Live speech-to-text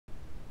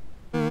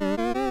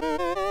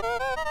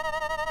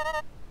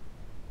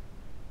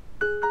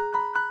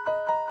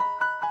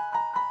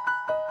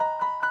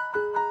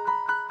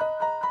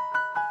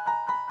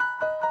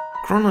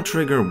Chrono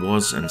Trigger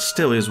was and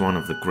still is one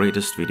of the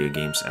greatest video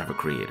games ever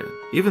created.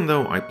 Even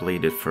though I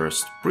played it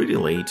first pretty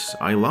late,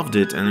 I loved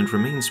it and it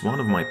remains one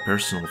of my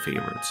personal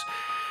favorites.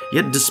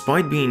 Yet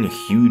despite being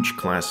a huge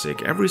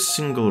classic, every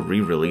single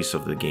re-release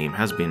of the game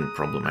has been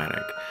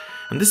problematic.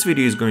 And this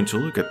video is going to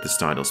look at this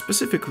title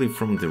specifically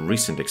from the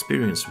recent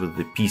experience with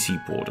the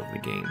PC port of the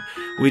game,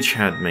 which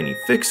had many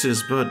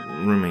fixes but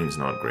remains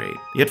not great.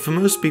 Yet for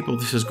most people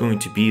this is going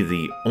to be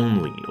the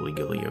only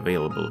legally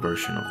available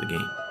version of the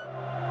game.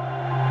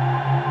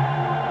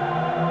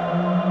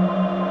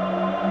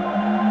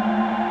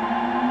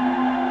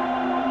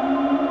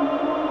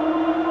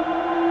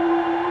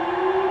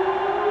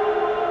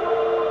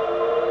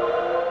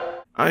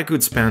 I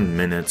could spend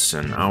minutes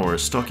and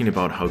hours talking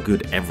about how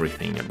good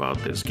everything about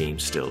this game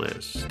still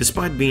is.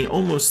 Despite being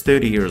almost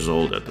 30 years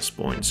old at this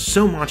point,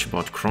 so much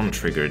about Chrono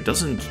Trigger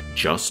doesn't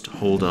just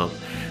hold up,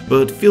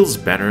 but feels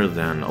better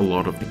than a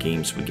lot of the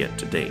games we get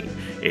today.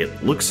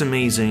 It looks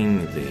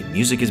amazing, the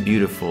music is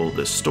beautiful,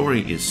 the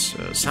story is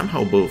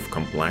somehow both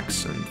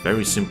complex and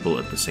very simple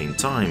at the same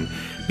time,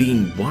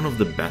 being one of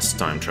the best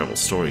time travel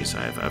stories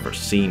I have ever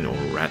seen or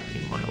read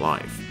in my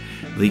life.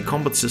 The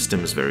combat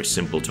system is very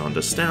simple to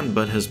understand,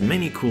 but has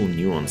many cool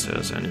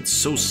nuances, and it's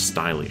so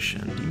stylish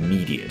and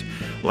immediate,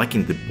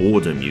 lacking the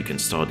boredom you can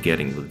start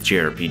getting with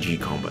JRPG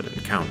combat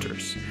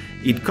encounters.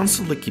 It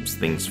constantly keeps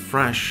things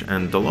fresh,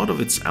 and a lot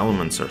of its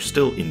elements are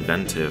still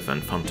inventive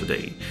and fun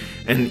today.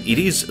 And it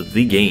is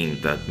the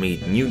game that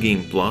made New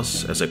Game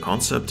Plus as a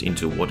concept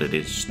into what it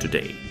is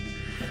today.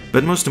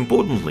 But most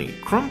importantly,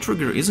 Chrono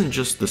Trigger isn't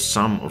just the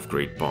sum of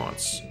great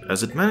parts,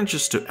 as it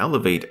manages to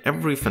elevate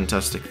every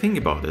fantastic thing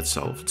about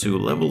itself to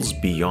levels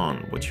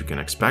beyond what you can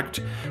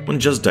expect when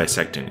just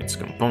dissecting its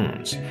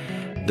components.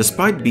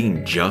 Despite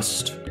being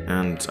just,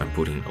 and I'm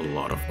putting a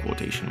lot of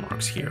quotation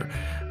marks here,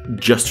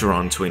 just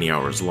around 20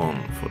 hours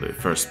long for the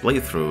first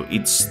playthrough,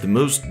 it's the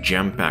most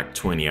jam-packed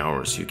 20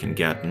 hours you can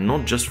get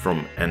not just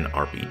from an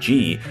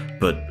RPG,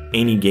 but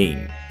any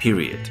game,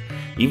 period.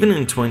 Even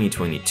in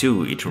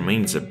 2022, it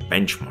remains a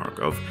benchmark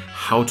of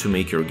how to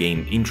make your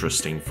game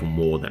interesting for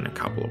more than a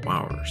couple of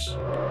hours.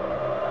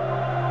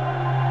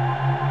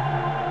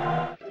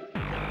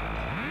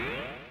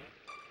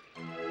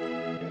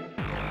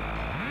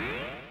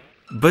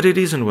 But it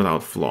isn't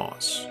without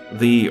flaws.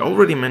 The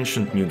already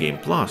mentioned New Game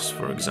Plus,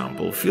 for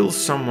example, feels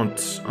somewhat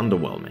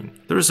underwhelming.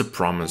 There is a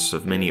promise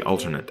of many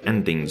alternate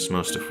endings,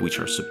 most of which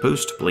are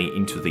supposed to play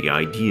into the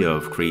idea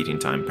of creating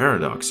time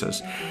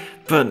paradoxes,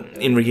 but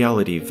in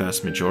reality,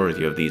 vast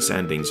majority of these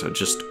endings are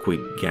just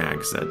quick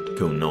gags that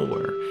go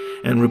nowhere.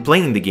 And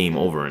replaying the game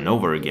over and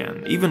over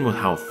again, even with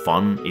how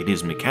fun it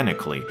is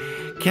mechanically,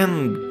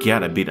 can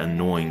get a bit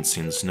annoying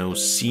since no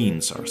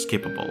scenes are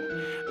skippable.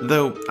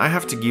 Though I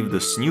have to give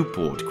this new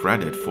port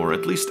credit for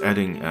at least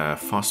adding a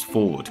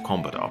fast-forward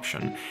combat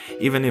option,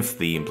 even if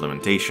the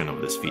implementation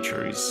of this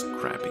feature is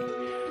crappy.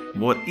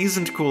 What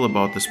isn't cool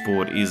about this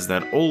port is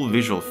that all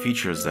visual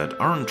features that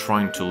aren't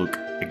trying to look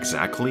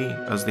exactly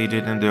as they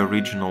did in the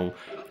original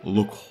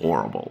look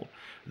horrible.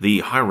 The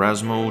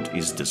high-res mode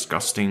is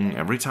disgusting.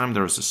 Every time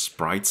there is a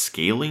sprite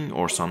scaling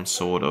or some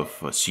sort of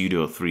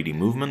pseudo 3D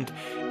movement,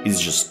 is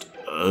just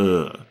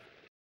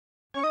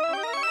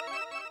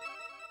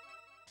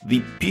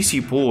The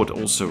PC port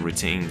also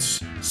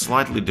retains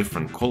slightly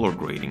different color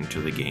grading to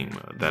the game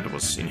that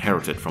was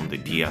inherited from the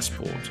DS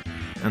port,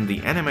 and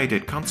the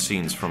animated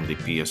cutscenes from the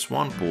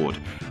PS1 port,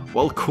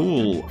 while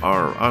cool,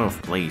 are out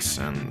of place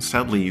and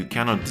sadly you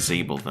cannot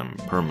disable them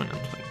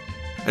permanently.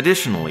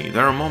 Additionally,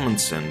 there are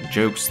moments and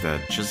jokes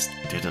that just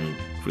didn't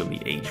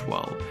really age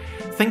well.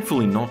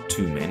 Thankfully not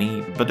too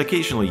many, but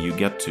occasionally you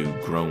get to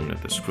groan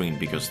at the screen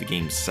because the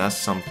game says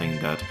something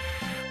that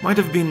might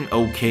have been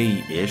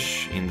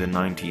okay-ish in the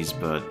 90s,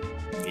 but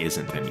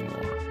isn't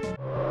anymore.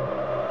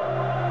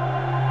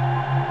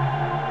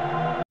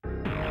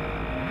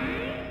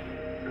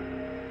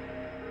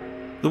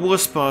 The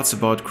worst parts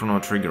about Chrono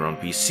Trigger on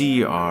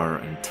PC are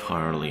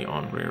entirely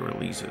on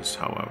re-releases,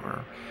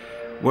 however.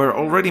 Where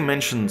already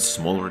mentioned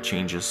smaller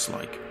changes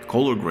like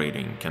color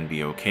grading can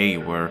be okay,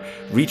 where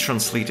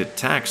retranslated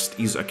text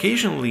is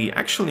occasionally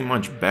actually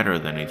much better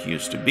than it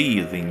used to be,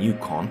 the new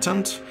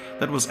content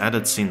that was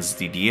added since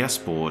the DS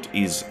port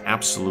is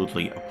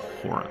absolutely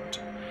abhorrent.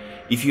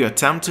 If you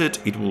attempt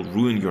it, it will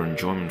ruin your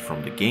enjoyment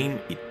from the game,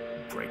 it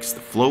breaks the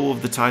flow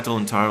of the title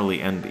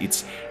entirely, and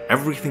it's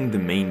everything the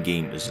main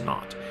game is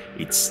not.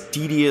 It's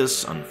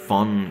tedious,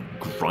 unfun,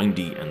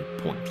 grindy, and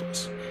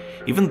pointless.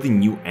 Even the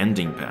new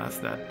ending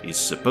path that is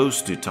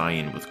supposed to tie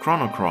in with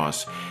Chrono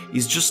Cross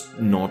is just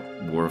not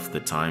worth the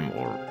time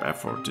or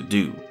effort to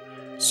do.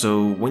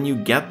 So when you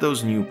get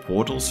those new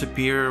portals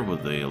appear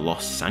with the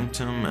Lost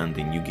Sanctum and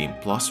the New Game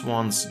Plus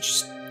ones,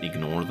 just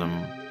ignore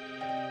them.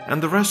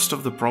 And the rest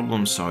of the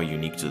problems are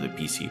unique to the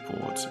PC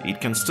port.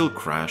 It can still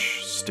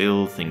crash,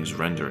 still things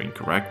render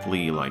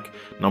incorrectly, like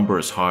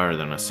numbers higher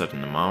than a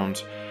certain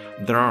amount.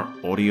 There are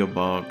audio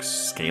bugs,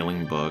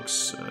 scaling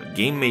bugs,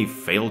 game may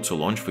fail to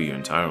launch for you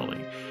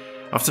entirely.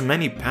 After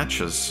many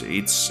patches,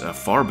 it's a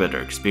far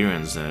better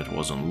experience than it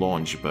was on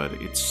launch, but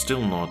it's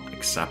still not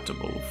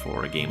acceptable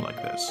for a game like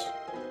this.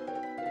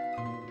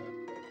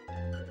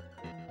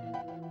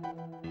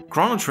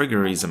 Chrono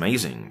Trigger is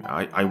amazing.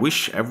 I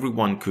wish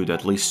everyone could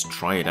at least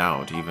try it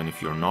out, even if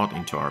you're not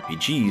into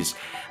RPGs,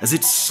 as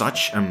it's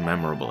such a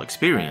memorable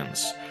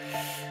experience.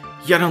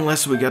 Yet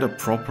unless we get a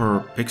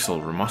proper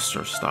pixel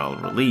remaster style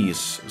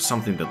release,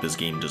 something that this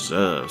game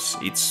deserves,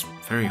 it's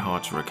very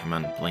hard to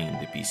recommend playing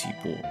the PC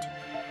port.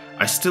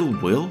 I still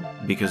will,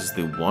 because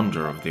the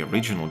wonder of the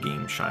original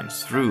game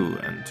shines through,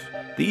 and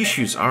the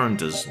issues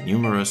aren't as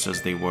numerous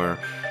as they were.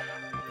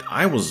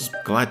 I was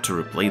glad to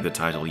replay the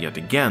title yet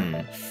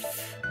again,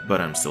 but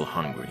I'm still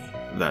hungry.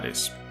 That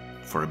is,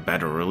 for a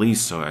better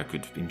release so I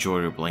could enjoy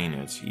replaying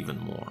it even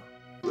more.